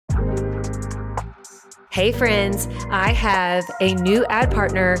Hey friends, I have a new ad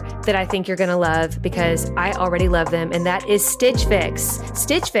partner that I think you're going to love because I already love them, and that is Stitch Fix.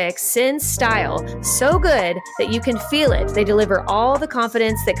 Stitch Fix sends style so good that you can feel it. They deliver all the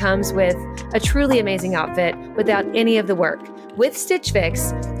confidence that comes with a truly amazing outfit without any of the work. With Stitch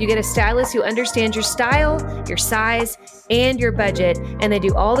Fix, you get a stylist who understands your style, your size, and your budget, and they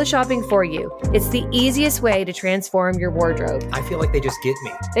do all the shopping for you. It's the easiest way to transform your wardrobe. I feel like they just get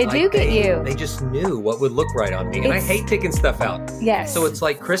me. They do get you. They just knew what would look right on me. And I hate picking stuff out. Yes. So it's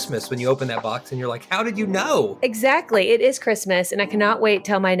like Christmas when you open that box and you're like, how did you know? Exactly. It is Christmas, and I cannot wait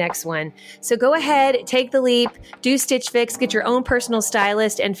till my next one. So go ahead, take the leap, do Stitch Fix, get your own personal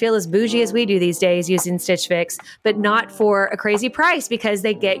stylist, and feel as bougie as we do these days using Stitch Fix, but not for a crazy price because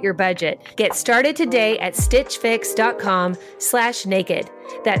they get your budget. Get started today at stitchfix.com/naked.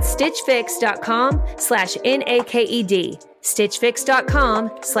 That's stitchfix.com/NAKED.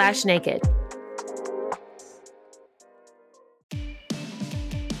 stitchfix.com/naked.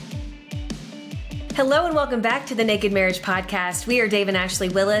 Hello and welcome back to the Naked Marriage Podcast. We are Dave and Ashley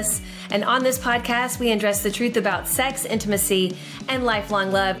Willis, and on this podcast, we address the truth about sex, intimacy, and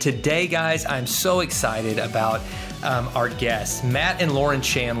lifelong love. Today, guys, I'm so excited about our guests. Matt and Lauren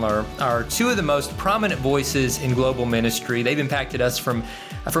Chandler are two of the most prominent voices in global ministry. They've impacted us from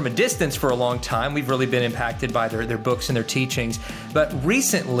a distance for a long time. We've really been impacted by their books and their teachings. But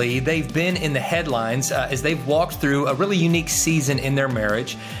recently, they've been in the headlines as they've walked through a really unique season in their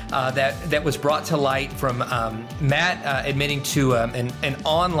marriage that was brought to light from Matt admitting to an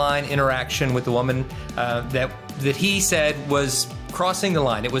online interaction with a woman that he said was crossing the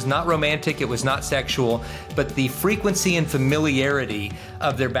line. It was not romantic, it was not sexual, but the frequency and familiarity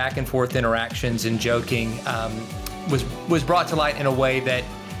of their back and forth interactions and joking was brought to light in a way that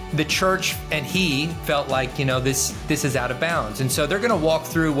the church and he felt like, this is out of bounds. And so they're going to walk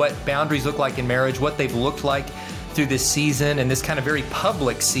through what boundaries look like in marriage, what they've looked like through this season and this kind of very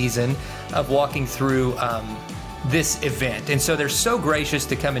public season of walking through this event. And so they're so gracious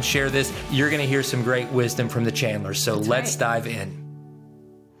to come and share this. You're going to hear some great wisdom from the Chandlers. So let's dive in.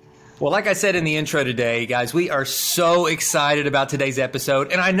 Well, like I said in the intro today, guys, we are so excited about today's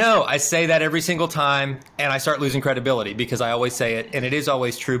episode. And I know I say that every single time and I start losing credibility because I always say it and it is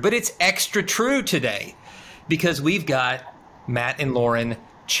always true, but it's extra true today because we've got Matt and Lauren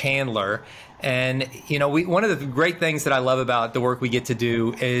Chandler. And, one of the great things that I love about the work we get to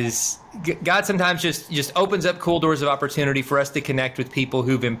do is God sometimes just opens up cool doors of opportunity for us to connect with people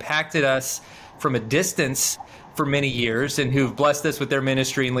who've impacted us from a distance for many years and who've blessed us with their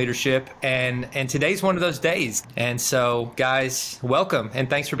ministry and leadership. And today's one of those days. And so, guys, welcome and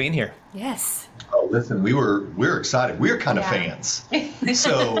thanks for being here. Yes. Oh, listen, we're excited. We're kind of fans.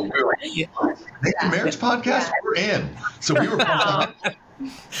 So we were like, Naked Marriage Podcast, we're in. So we were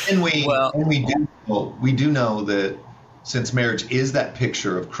and we do know that since marriage is that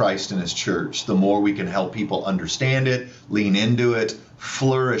picture of Christ and his church, the more we can help people understand it, lean into it,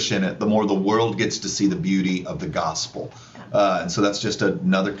 flourish in it, the more the world gets to see the beauty of the gospel. And so that's just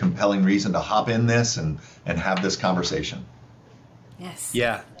another compelling reason to hop in this and have this conversation. Yes.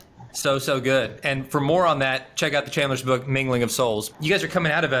 Yeah. So good. And for more on that, check out the Chandler's book, Mingling of Souls. You guys are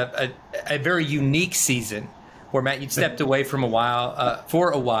coming out of a very unique season where, Matt, you'd stepped away for a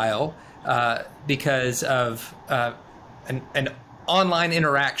while because of an online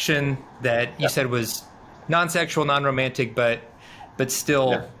interaction that you said was non-sexual, non-romantic, but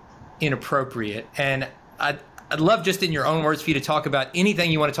still inappropriate. And I'd love just in your own words for you to talk about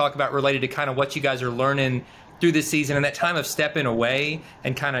anything you want to talk about related to kind of what you guys are learning through this season and that time of stepping away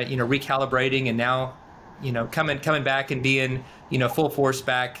and kind of, recalibrating and now, coming back and being, full force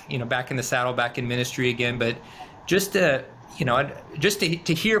back, back in the saddle, back in ministry again. But just to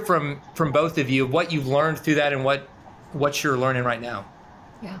hear from both of you what you've learned through that and what you're learning right now.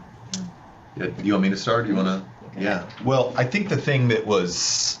 Yeah. You want me to start? You want to? Yeah. Well, I think the thing that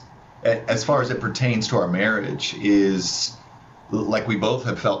was, as far as it pertains to our marriage, is like we both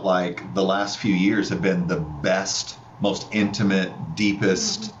have felt like the last few years have been the best, most intimate,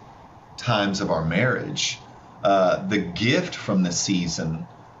 deepest times of our marriage. The gift from this season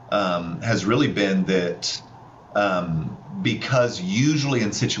has really been that because usually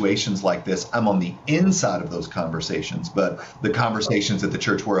in situations like this, I'm on the inside of those conversations, but the conversations at the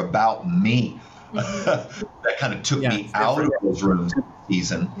church were about me. That kind of took me out of those rooms this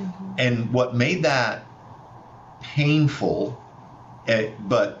season. Mm-hmm. And what made that painful,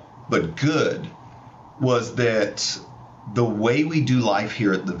 but good, was that the way we do life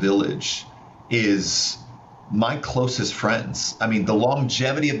here at the Village is my closest friends. I mean, the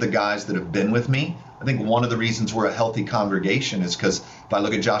longevity of the guys that have been with me I think one of the reasons we're a healthy congregation is because if I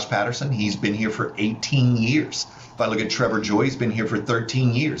look at Josh Patterson, he's been here for 18 years. If I look at Trevor Joy, he's been here for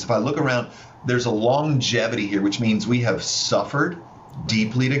 13 years. If I look around, there's a longevity here, which means we have suffered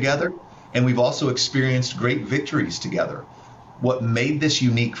deeply together, and we've also experienced great victories together. What made this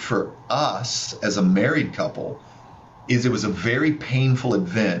unique for us as a married couple is it was a very painful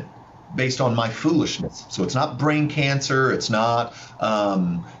event based on my foolishness. So it's not brain cancer. It's not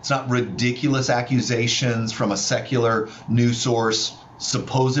ridiculous accusations from a secular news source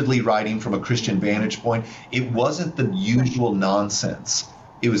supposedly writing from a Christian vantage point. It wasn't the usual nonsense.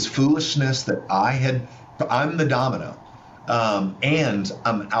 It was foolishness that I'm the domino, and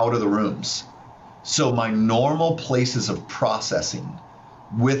I'm out of the rooms. So my normal places of processing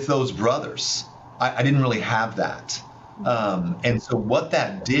with those brothers, I didn't really have that. And so what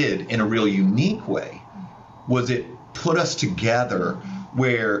that did in a real unique way was it put us together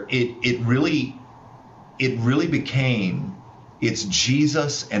where it really became, it's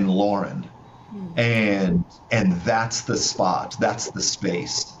Jesus and Lauren, and that's the spot, that's the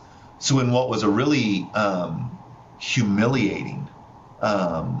space. So in what was a really humiliating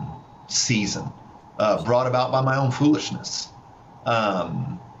season, brought about by my own foolishness,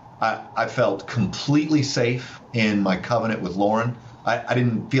 I felt completely safe in my covenant with Lauren. I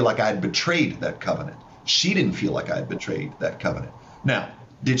didn't feel like I had betrayed that covenant. She didn't feel like I had betrayed that covenant. Now,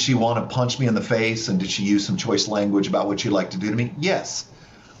 did she want to punch me in the face, and did she use some choice language about what she'd like to do to me? Yes,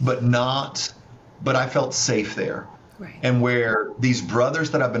 but I felt safe there. Right. And where these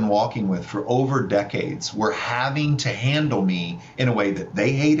brothers that I've been walking with for over decades were having to handle me in a way that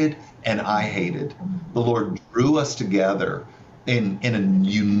they hated and I hated, the Lord drew us together in a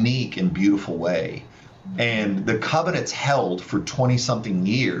unique and beautiful way. And the covenant's held for 20-something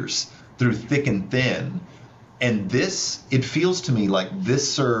years through thick and thin. And it feels to me like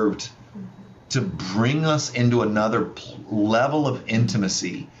this served to bring us into another level of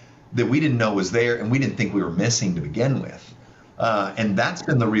intimacy that we didn't know was there and we didn't think we were missing to begin with. And that's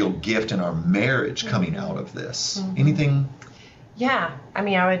been the real gift in our marriage coming out of this. Anything? Yeah, I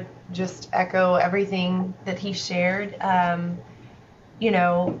mean, I would just echo everything that he shared.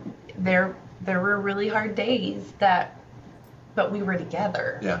 There were really hard days but we were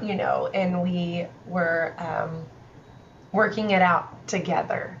together, and we were working it out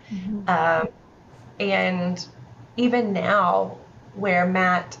together. And even now, where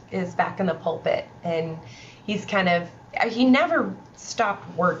Matt is back in the pulpit and he never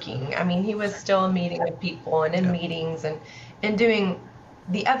stopped working. I mean, he was still meeting with people and in meetings and doing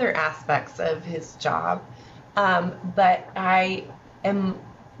the other aspects of his job. But I am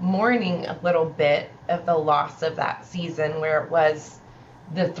mourning a little bit of the loss of that season where it was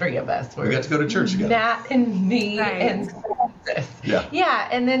the three of us. We got to go to church together. Matt and me right. and Francis. Yeah. Yeah,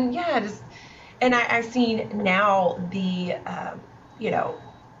 and then and I've seen now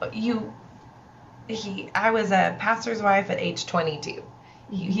I was a pastor's wife at age 22.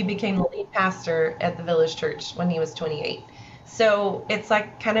 He became the lead pastor at the Village Church when he was 28. So it's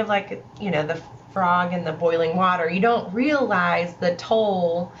kind of like the frog in the boiling water. You don't realize the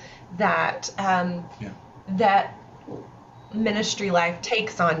toll that that ministry life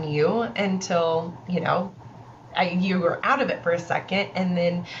takes on you until you were out of it for a second, and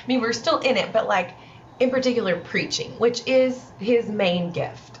then we're still in it, but in particular preaching, which is his main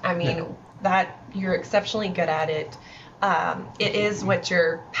gift. That you're exceptionally good at it. It is what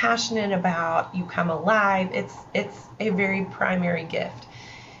you're passionate about. You come alive. It's a very primary gift.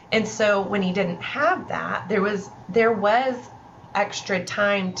 And so when he didn't have that, there was extra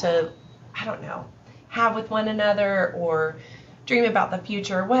time to, have with one another or dream about the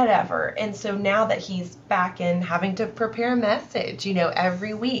future, whatever. And so now that he's back in having to prepare a message,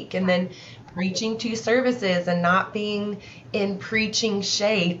 every week, and then preaching 2 services and not being in preaching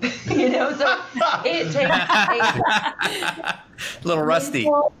shape, so it takes a little rusty.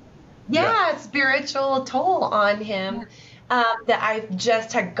 Spiritual toll on him that I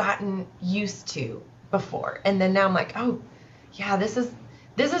just had gotten used to before. And then now I'm like, oh yeah, this is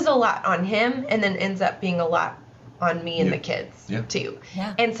a lot on him, and then ends up being a lot on me and the kids too.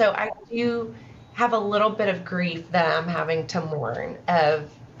 Yeah. And so I do have a little bit of grief that I'm having to mourn of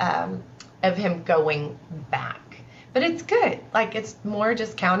him going back. But it's good. It's more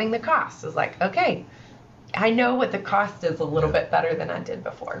just counting the costs. It's okay, I know what the cost is a little bit better than I did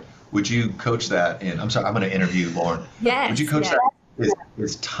before. Would you coach that in, I'm sorry, I'm going to interview Lauren. Yes. Would you coach that?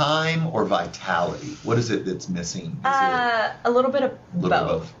 Is time or vitality? What is it that's missing? A little bit of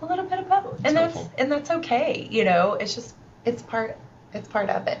both. A little bit of both. And that's okay. It's part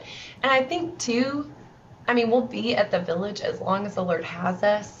of it. And I think too, we'll be at the Village as long as the Lord has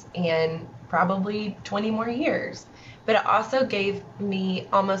us, and probably 20 more years. But it also gave me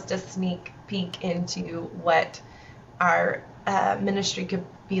almost a sneak peek into what our ministry could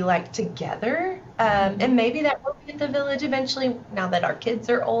be like together. And maybe that will be at the Village eventually, now that our kids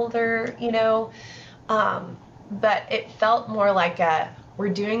are older, but it felt more like we're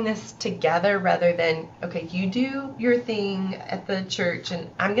doing this together rather than, okay, you do your thing at the church and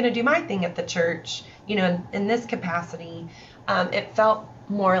I'm going to do my thing at the church, in this capacity. It felt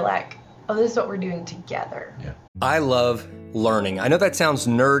more like, oh, this is what we're doing together. Yeah. I love learning. I know that sounds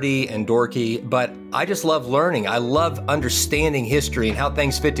nerdy and dorky, but I just love learning. I love understanding history and how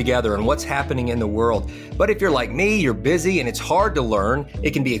things fit together and what's happening in the world. But if you're like me, you're busy and it's hard to learn.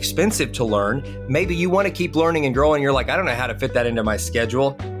 It can be expensive to learn. Maybe you want to keep learning and growing. You're like, I don't know how to fit that into my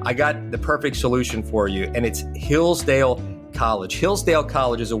schedule. I got the perfect solution for you, and it's Hillsdale College. Hillsdale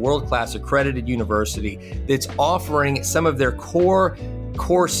College is a world-class accredited university that's offering some of their core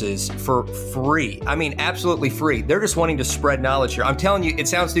courses for free. I mean, absolutely free. They're just wanting to spread knowledge here. I'm telling you, it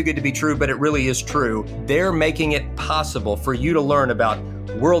sounds too good to be true, but it really is true. They're making it possible for you to learn about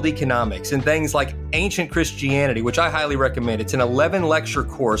world economics and things like ancient Christianity, which I highly recommend. It's an 11-lecture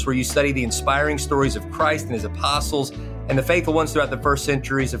course where you study the inspiring stories of Christ and his apostles and the faithful ones throughout the first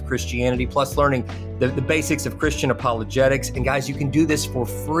centuries of Christianity, plus learning the basics of Christian apologetics. And guys, you can do this for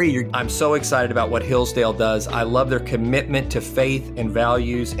free. I'm so excited about what Hillsdale does. I love their commitment to faith and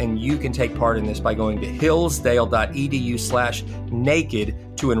values, and you can take part in this by going to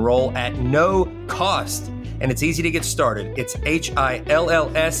hillsdale.edu/naked to enroll at no cost. And it's easy to get started. It's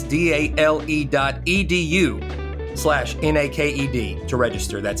hillsdale.edu/naked to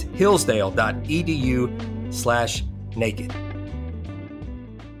register. That's hillsdale.edu/naked.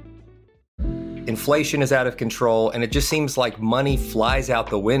 Inflation is out of control, and it just seems like money flies out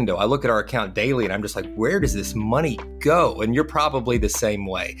the window. I look at our account daily and I'm just like, where does this money go? And you're probably the same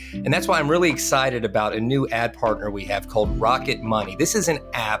way. And that's why I'm really excited about a new ad partner we have called Rocket Money. This is an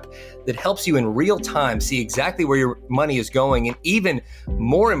app that helps you in real time see exactly where your money is going. And even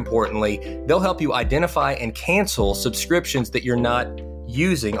more importantly, they'll help you identify and cancel subscriptions that you're not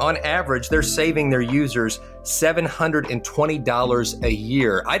using. On average, they're saving their users $720 a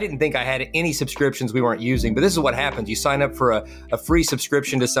year. I didn't think I had any subscriptions we weren't using, but this is what happens. You sign up for a free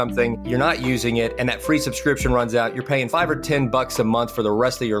subscription to something, you're not using it, and that free subscription runs out. You're paying $5 or $10 a month for the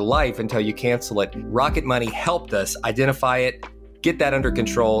rest of your life until you cancel it. Rocket Money helped us identify it, get that under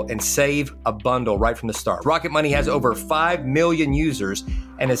control, and save a bundle right from the start. Rocket Money has over 5 million users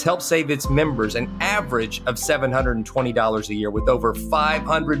and has helped save its members an average of $720 a year with over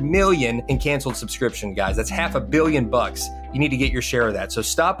 500 million in canceled subscription, guys. That's $500 million. You need to get your share of that. So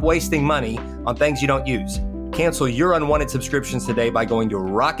stop wasting money on things you don't use. Cancel your unwanted subscriptions today by going to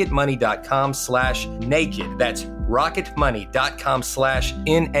rocketmoney.com/naked. That's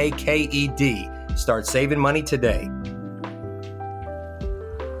rocketmoney.com/NAKED. Start saving money today.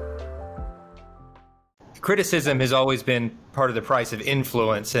 Criticism has always been part of the price of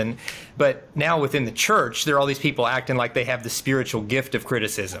influence, but now within the church, there are all these people acting like they have the spiritual gift of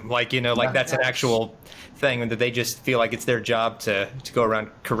criticism, like that's an actual thing, and that they just feel like it's their job to go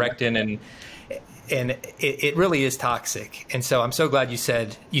around correcting, and it really is toxic. And so I'm so glad you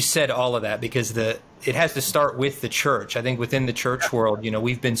said all of that, because it has to start with the church. I think within the church world,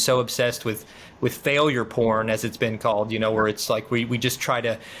 we've been so obsessed with failure porn, as it's been called, where it's like we just try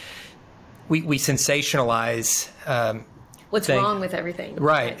to. We sensationalize what's wrong with everything,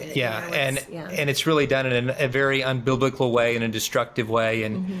 right? Yeah, and it's really done in a very unbiblical way, in a destructive way.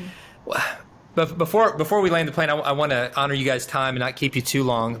 And but before we land the plane, I want to honor you guys' time and not keep you too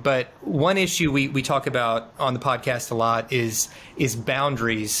long. But one issue we talk about on the podcast a lot is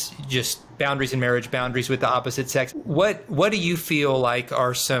boundaries, just boundaries in marriage, boundaries with the opposite sex. What do you feel like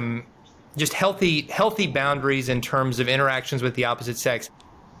are some just healthy boundaries in terms of interactions with the opposite sex?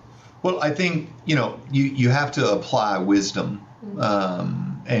 Well, I think, you have to apply wisdom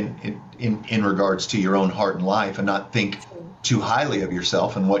and in regards to your own heart and life, and not think too highly of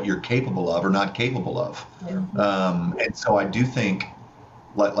yourself and what you're capable of or not capable of. Yeah. And so I do think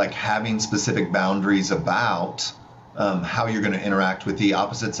like having specific boundaries about how you're going to interact with the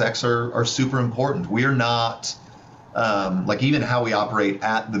opposite sex are super important. We're not, like even how we operate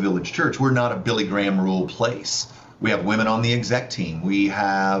at the Village Church, we're not a Billy Graham rule place. We have women on the exec team. We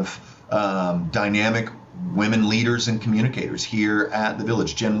have dynamic women leaders and communicators here at the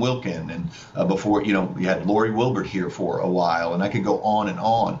Village. Jen Wilkin, and before, we had Lori Wilbert here for a while, and I could go on and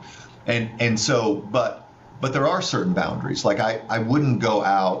on. And so, but there are certain boundaries. Like I wouldn't go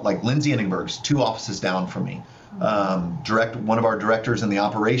out, like Lindsay Inningberg's 2 offices down from me. One of our directors in the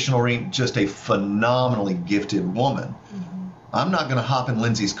operational arena, just a phenomenally gifted woman. I'm not going to hop in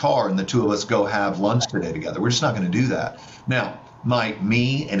Lindsay's car and the two of us go have lunch today together. We're just not going to do that. Now, might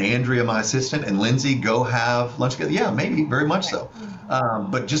me and Andrea, my assistant, and Lindsay go have lunch together? Yeah, maybe, very much so.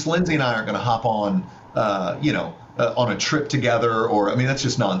 But just Lindsay and I aren't going to hop on, on a trip together, or, I mean, that's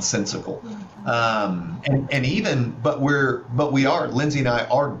just nonsensical. But Lindsay and I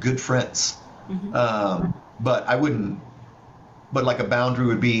are good friends. But like a boundary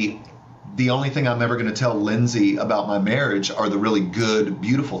would be, the only thing I'm ever going to tell Lindsay about my marriage are the really good,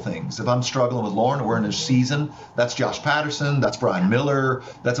 beautiful things. If I'm struggling with Lauren, we're in a season, that's Josh Patterson, that's Brian Miller,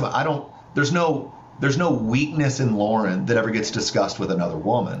 there's no weakness in Lauren that ever gets discussed with another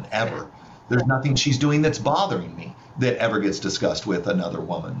woman, ever. There's nothing she's doing that's bothering me that ever gets discussed with another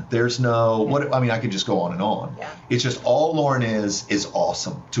woman. There's no, I could just go on and on. Yeah. It's just all Lauren is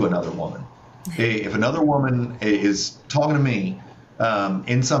awesome to another woman. If another woman is talking to me,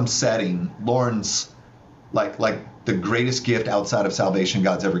 in some setting, Lauren's like the greatest gift outside of salvation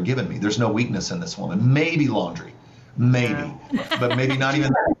God's ever given me. There's no weakness in this woman. Maybe laundry, but maybe not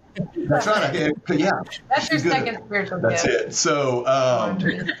even that. That's right. That's your second spiritual gift. That's it. So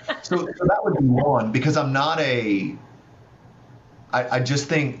that would be one, because I'm not I just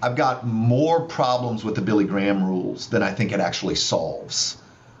think I've got more problems with the Billy Graham rules than I think it actually solves.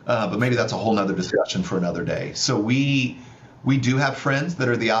 But maybe that's a whole nother discussion for another day. So we do have friends that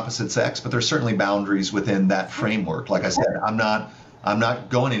are the opposite sex, but there's certainly boundaries within that framework. Like I said, I'm not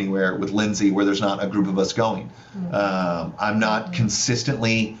going anywhere with Lindsay where there's not a group of us going. I'm not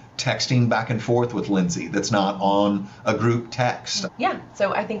consistently texting back and forth with Lindsay that's not on a group text. Yeah,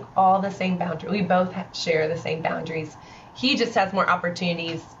 so I think all the same boundaries. We both share the same boundaries. He just has more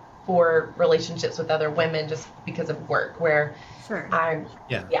opportunities for relationships with other women just because of work, where I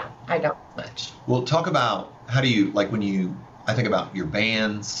don't much. Well, talk about, how do you, like, I think about your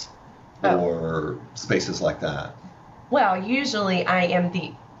bands or spaces like that. Well, usually I am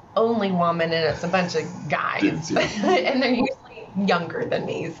the only woman and it's a bunch of guys, and they're usually younger than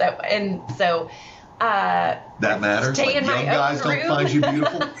me. So that matters. Like, young guys don't find you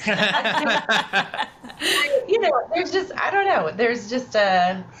beautiful. There's just, I don't know. There's just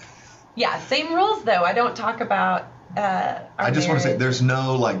same rules though. I don't talk about. I just want to say, there's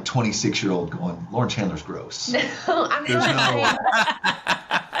no 26-year-old going, Lauren Chandler's gross. No, I'm there's no.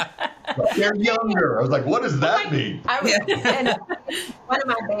 They're younger. I was like, what does that mean? And one of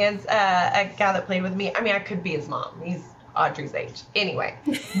my bands, a guy that played with me, I could be his mom. He's Audrey's age. Anyway,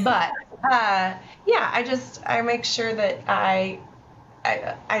 but I make sure that I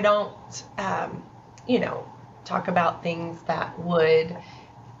don't, talk about things that would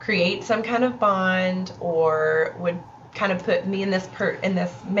create some kind of bond or would kind of put me and this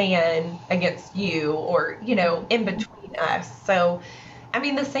man against you, or in between us. So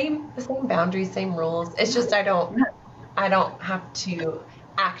the same boundaries, same rules. It's just I don't have to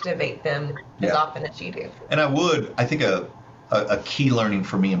activate them as often as you do. And I think a key learning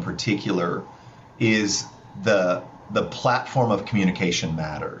for me in particular is the platform of communication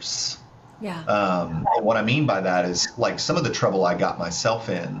matters. Yeah. And what I mean by that is, like, some of the trouble I got myself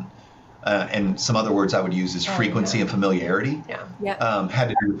in, and some other words I would use is frequency and familiarity. Yeah. Had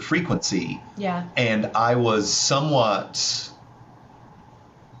to do with frequency. Yeah. And I was somewhat,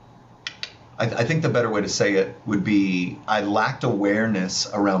 I think the better way to say it would be, I lacked awareness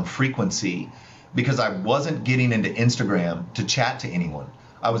around frequency because I wasn't getting into Instagram to chat to anyone.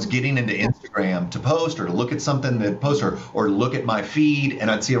 I was getting into Instagram to post or to look at something that post or look at my feed, and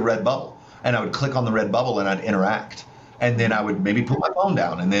I'd see a red bubble. And I would click on the red bubble and I'd interact. And then I would maybe put my phone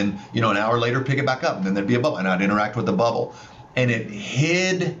down, and then, an hour later pick it back up, and then there'd be a bubble, and I'd interact with the bubble. And it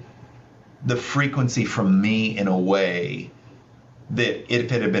hid the frequency from me in a way that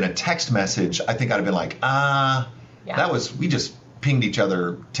if it had been a text message, I think I'd have been like, we just pinged each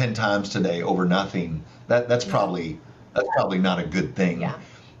other 10 times today over nothing. That's probably not a good thing. Yeah.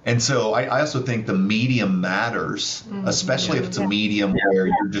 And so I also think the medium matters, especially if it's a medium where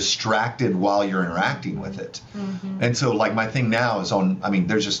you're distracted while you're interacting with it. Mm-hmm. And so, like, my thing now is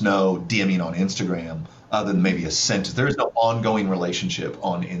there's just no DMing on Instagram other than maybe a sentence. There is no ongoing relationship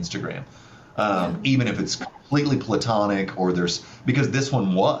on Instagram, even if it's completely platonic because this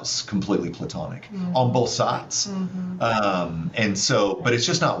one was completely platonic on both sides. Mm-hmm. And so, but it's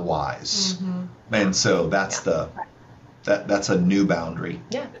just not wise. Mm-hmm. And so that's that's a new boundary.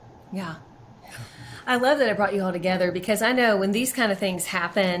 Yeah. Yeah. I love that I brought you all together, because I know when these kind of things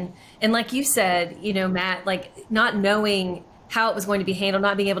happen, and like you said, Matt, like, not knowing how it was going to be handled,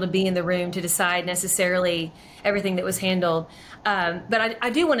 not being able to be in the room to decide necessarily everything that was handled. But I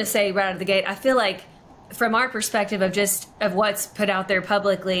do want to say right out of the gate, I feel like from our perspective of what's put out there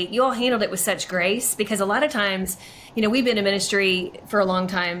publicly, you all handled it with such grace, because a lot of times, we've been in ministry for a long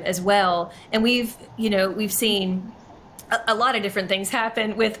time as well. And we've seen a lot of different things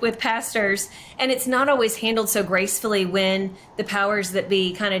happen with pastors, and it's not always handled so gracefully when the powers that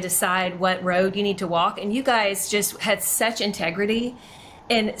be kind of decide what road you need to walk. And you guys just had such integrity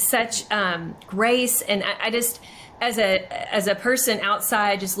and such grace. And I just, as a person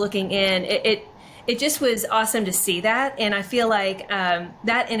outside just looking in, it just was awesome to see that. And I feel like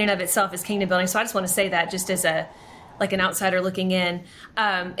that in and of itself is kingdom building. So I just want to say that just as like an outsider looking in,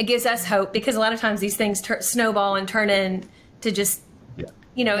 it gives us hope, because a lot of times these things snowball and turn into just,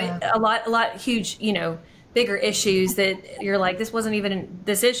 a lot huge, bigger issues that you're like, this wasn't even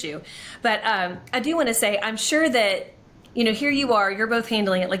this issue. But I do want to say, I'm sure that, here you are, you're both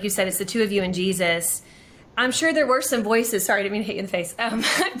handling it. Like you said, it's the two of you and Jesus. I'm sure there were some voices. Sorry, I didn't mean to hit you in the face.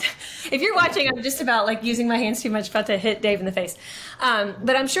 If you're watching, I'm just about like using my hands too much, about to hit Dave in the face.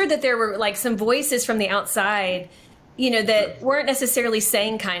 But I'm sure that there were like some voices from the outside, that weren't necessarily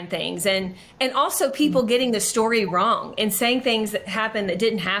saying kind things, and also people getting the story wrong and saying things that happened that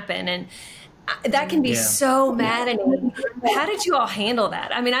didn't happen. And that can be so maddening. How did you all handle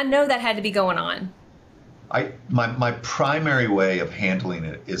that? I mean, I know that had to be going on. My primary way of handling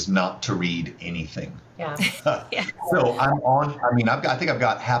it is not to read anything. Yeah. So I think I've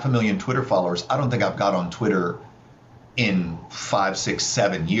got 500,000 Twitter followers. I don't think I've got on Twitter in 5, 6,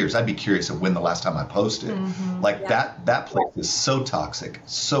 7 years. I'd be curious of when the last time I posted. Mm-hmm. That place is so toxic,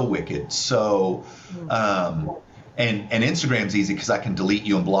 so wicked, so and Instagram's easy because I can delete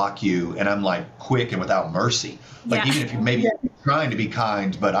you and block you, and I'm like quick and without mercy. Even if you maybe trying to be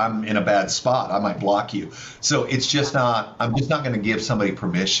kind, but I'm in a bad spot, I might block you. So it's just not, I'm just not going to give somebody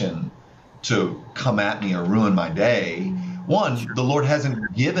permission to come at me or ruin my day. One, the Lord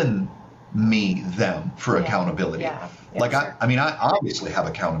hasn't given me them for accountability. I obviously have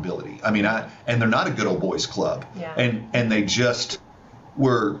accountability. And they're not a good old boys club. Yeah. And they just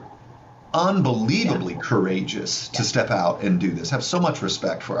were unbelievably courageous to step out and do this. Have so much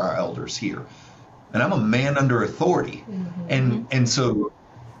respect for our elders here. And I'm a man under authority. Mm-hmm. And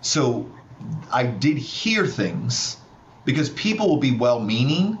so I did hear things, because people will be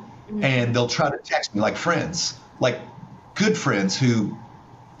well-meaning and they'll try to text me, like friends, like good friends who,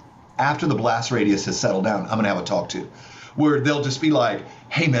 after the blast radius has settled down, I'm going to have a talk to, where they'll just be like,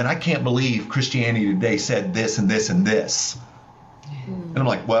 hey man, I can't believe Christianity Today said this and this and this. And I'm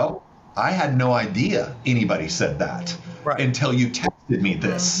like, well, I had no idea anybody said that until you texted me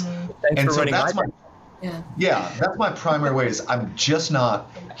this. And so that's that's my primary way, is I'm just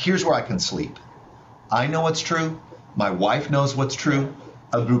not, here's where I can sleep. I know what's true. My wife knows what's true.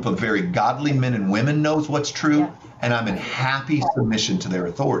 A group of very godly men and women knows what's true. And I'm in happy submission to their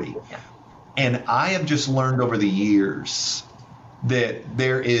authority. And I have just learned over the years that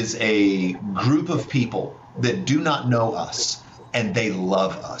there is a group of people that do not know us, and they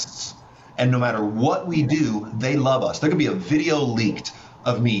love us. And no matter what we do, they love us. There could be a video leaked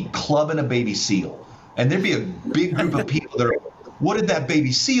of me clubbing a baby seal, and there'd be a big group of people that are, what did that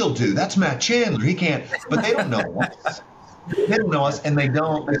baby seal do? That's Matt Chandler. He can't, but they don't know us. They don't know us, and they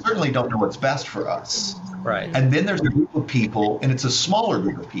certainly don't know what's best for us. Right. And then there's a group of people, and it's a smaller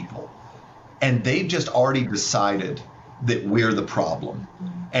group of people, and they've just already decided that we're the problem,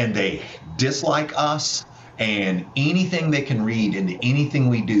 and they dislike us, and anything they can read into anything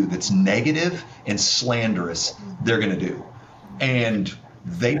we do that's negative and slanderous, they're going to do. And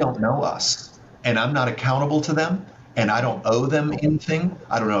they don't know us, and I'm not accountable to them, and I don't owe them anything.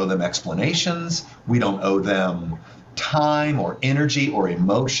 I don't owe them explanations. We don't owe them time or energy or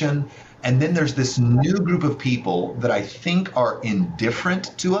emotion. And then there's this new group of people that I think are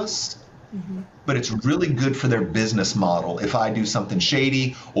indifferent to us, but it's really good for their business model if I do something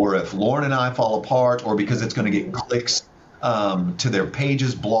shady, or if Lauren and I fall apart, or because it's going to get clicks to their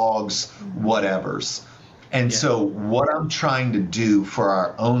pages, blogs, whatevers. And so what I'm trying to do for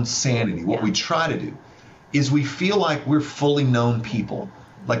our own sanity, what we try to do, is we feel like we're fully known people.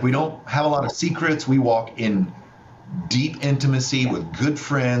 Like we don't have a lot of secrets. We walk in deep intimacy with good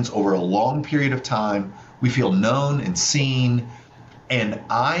friends over a long period of time. We feel known and seen. And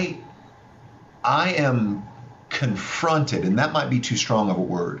I am confronted, and that might be too strong of a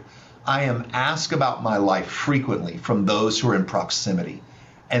word. I am asked about my life frequently from those who are in proximity.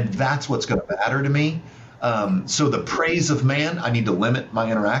 And that's what's going to matter to me. So the praise of man, I need to limit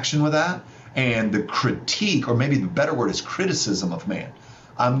my interaction with that. And the critique, or maybe the better word is criticism of man,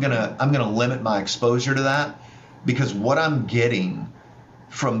 I'm gonna limit my exposure to that, because what I'm getting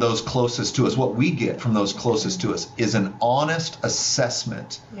from those closest to us, what we get from those closest to us is an honest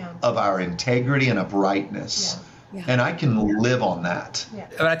assessment of our integrity and uprightness. Yeah. And I can live on that. Yeah.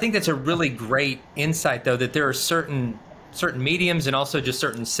 But I think that's a really great insight, though, that there are certain mediums and also just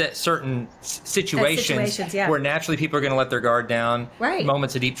certain situations where naturally people are going to let their guard down. Right.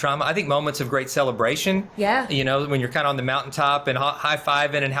 Moments of deep trauma. I think moments of great celebration. Yeah. You know, when you're kind of on the mountaintop and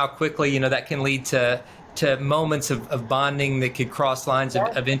high-fiving, and how quickly, you know, that can lead to moments of bonding that could cross lines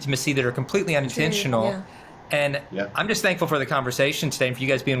of intimacy that are completely unintentional. Yeah. And I'm just thankful for the conversation today and for you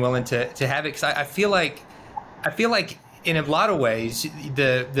guys being willing to have it, because I feel like in a lot of ways,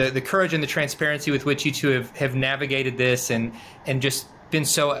 the courage and the transparency with which you two have navigated this and just been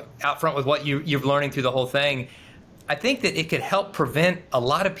so out front with what you're learning through the whole thing, I think that it could help prevent a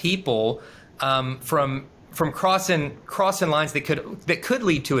lot of people from crossing lines that could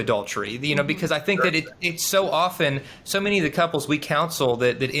lead to adultery. You know, because I think that it's so often, so many of the couples we counsel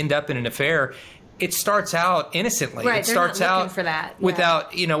that end up in an affair, it starts out innocently. Right, it starts out for that. without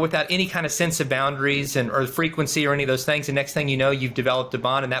any kind of sense of boundaries or frequency or any of those things. And next thing you know, you've developed a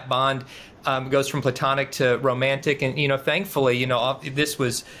bond, and that bond goes from platonic to romantic. And, you know, thankfully, you know, this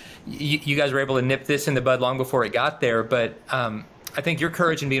was, you guys were able to nip this in the bud long before it got there. But I think your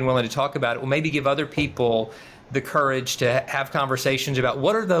courage in being willing to talk about it will maybe give other people the courage to have conversations about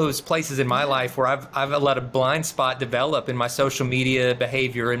what are those places in my life where I've let a blind spot develop in my social media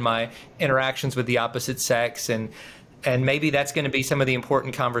behavior, in my interactions with the opposite sex, and maybe that's going to be some of the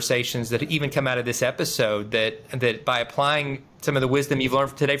important conversations that even come out of this episode, that by applying some of the wisdom you've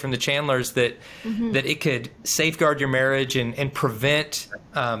learned today from the Chandlers, that it could safeguard your marriage and prevent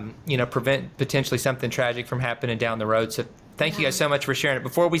potentially something tragic from happening down the road. So thank you guys so much for sharing it.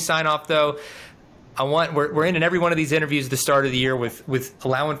 Before we sign off, though, we're ending every one of these interviews at the start of the year with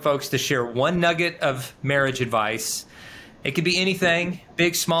allowing folks to share one nugget of marriage advice. It could be anything,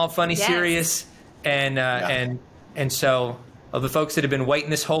 big, small, funny, serious, and so of the folks that have been waiting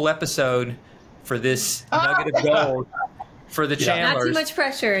this whole episode for this nugget of gold for the Chandlers. Not too much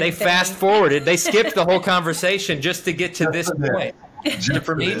pressure. They fast forwarded. They skipped the whole conversation just to get to this point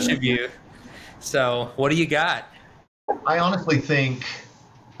from each of you. So what do you got? I honestly think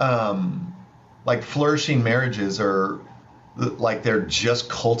like flourishing marriages are like they're just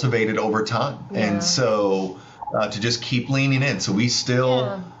cultivated over time. And so to just keep leaning in. So we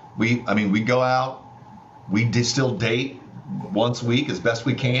still, we go out, we still date once a week as best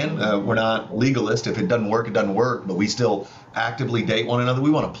we can. We're not legalist. If it doesn't work, it doesn't work, but we still actively date one another. We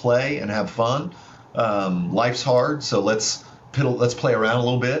want to play and have fun. Life's hard, so let's play around a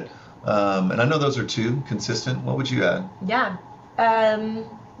little bit. And I know those are two consistent. What would you add? Yeah.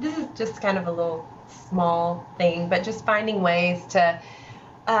 This is just kind of a little small thing, but just finding ways to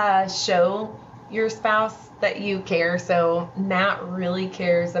show your spouse that you care. So Matt really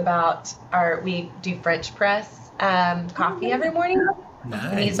cares about we do French press coffee every morning.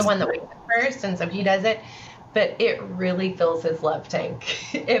 Nice. And he's the one that wakes up first, and so he does it. But it really fills his love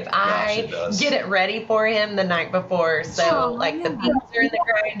tank if I get it ready for him the night before. So the beans are in the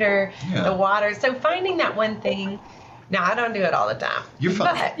grinder, the water. So finding that one thing. Now, I don't do it all the time. You're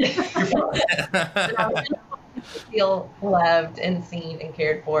fine. You're fine. I feel loved and seen and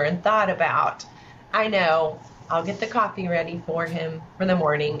cared for and thought about. I know I'll get the coffee ready for him for the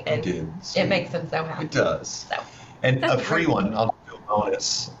morning, and it makes him so happy. It does. So. And a free one, I'll do a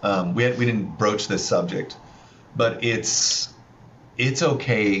bonus. We didn't broach this subject, but it's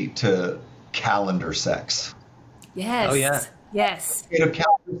okay to calendar sex. Yes. Oh, yeah. Yes. It's okay to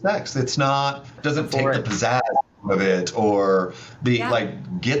calendar sex. Doesn't take the pizzazz of it or get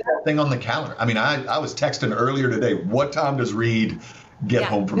that thing on the calendar. I mean, I was texting earlier today, what time does Reed get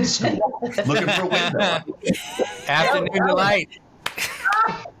home from school? Looking for a window. Afternoon delight.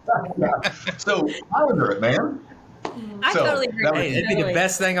 So calendar it, man. I totally agree. Hey, it'd be the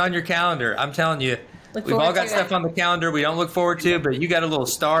best thing on your calendar. I'm telling you. We've all got stuff on the calendar we don't look forward to, but you got a little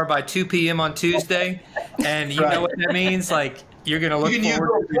star by 2 p.m. on Tuesday, and you know what that means? Like, you're going to look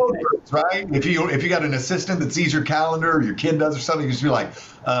forward to it. Right? If you got an assistant that sees your calendar or your kid does or something, you just be like,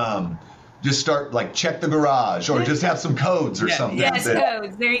 just start check the garage or just have some codes or something. Yes,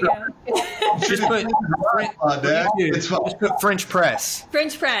 codes. There you go. Just put French press.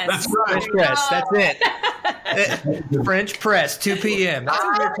 French press. That's right. French press. That's it. French press, 2 p.m. That's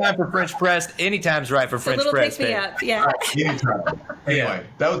a good time for French press. Anytime's right for French press. Pick me up. Yeah. Anytime. Anyway,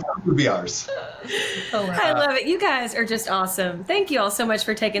 that would be ours. I love it. You guys are just awesome. Thank you all so much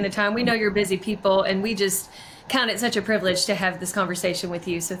for taking the time. We know you're busy people, and we just count it such a privilege to have this conversation with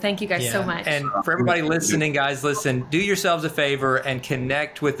you. So thank you guys so much. And for everybody listening, guys, listen, do yourselves a favor and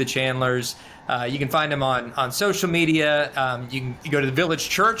connect with the Chandlers. You can find them on social media. You can go to the Village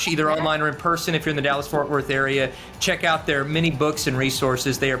Church, either online or in person if you're in the Dallas-Fort Worth area. Check out their many books and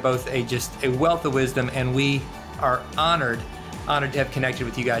resources. They are both just a wealth of wisdom, and we are honored to have connected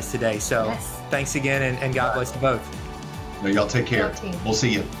with you guys today. So thanks again, and God bless you both. Y'all take care. We'll see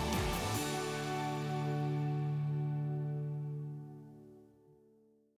you.